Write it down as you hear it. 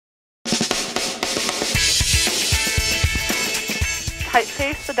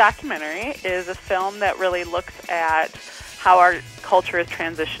Typeface, the documentary, is a film that really looks at how our culture is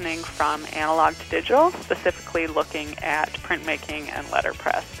transitioning from analog to digital, specifically looking at printmaking and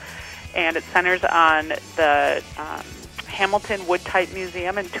letterpress. And it centers on the Hamilton Wood Type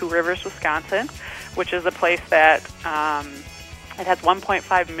Museum in Two Rivers, Wisconsin, which is a place that it has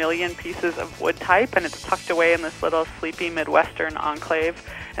 1.5 million pieces of wood type, and it's tucked away in this little sleepy Midwestern enclave.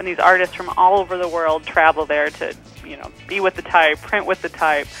 And these artists from all over the world travel there to, be with the type, print with the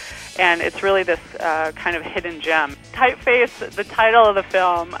type, and it's really this kind of hidden gem. Typeface, the title of the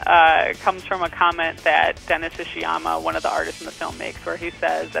film, comes from a comment that Dennis Ishiyama, one of the artists in the film, makes, where he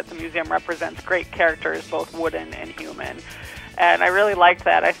says that the museum represents great characters, both wooden and human. And I really liked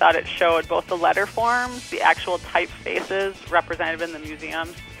that. I thought it showed both the letter forms, the actual typefaces represented in the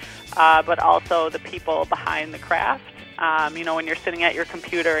museums, but also the people behind the craft. When you're sitting at your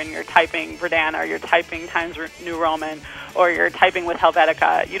computer and you're typing Verdana, or you're typing Times New Roman, or you're typing with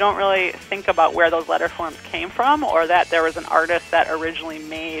Helvetica, you don't really think about where those letter forms came from, or that there was an artist that originally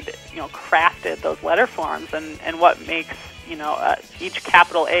crafted those letter forms, and what makes, each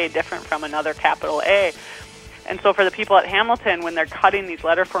capital A different from another capital A. And so for the people at Hamilton, when they're cutting these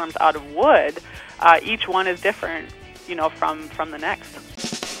letter forms out of wood, each one is different, from the next.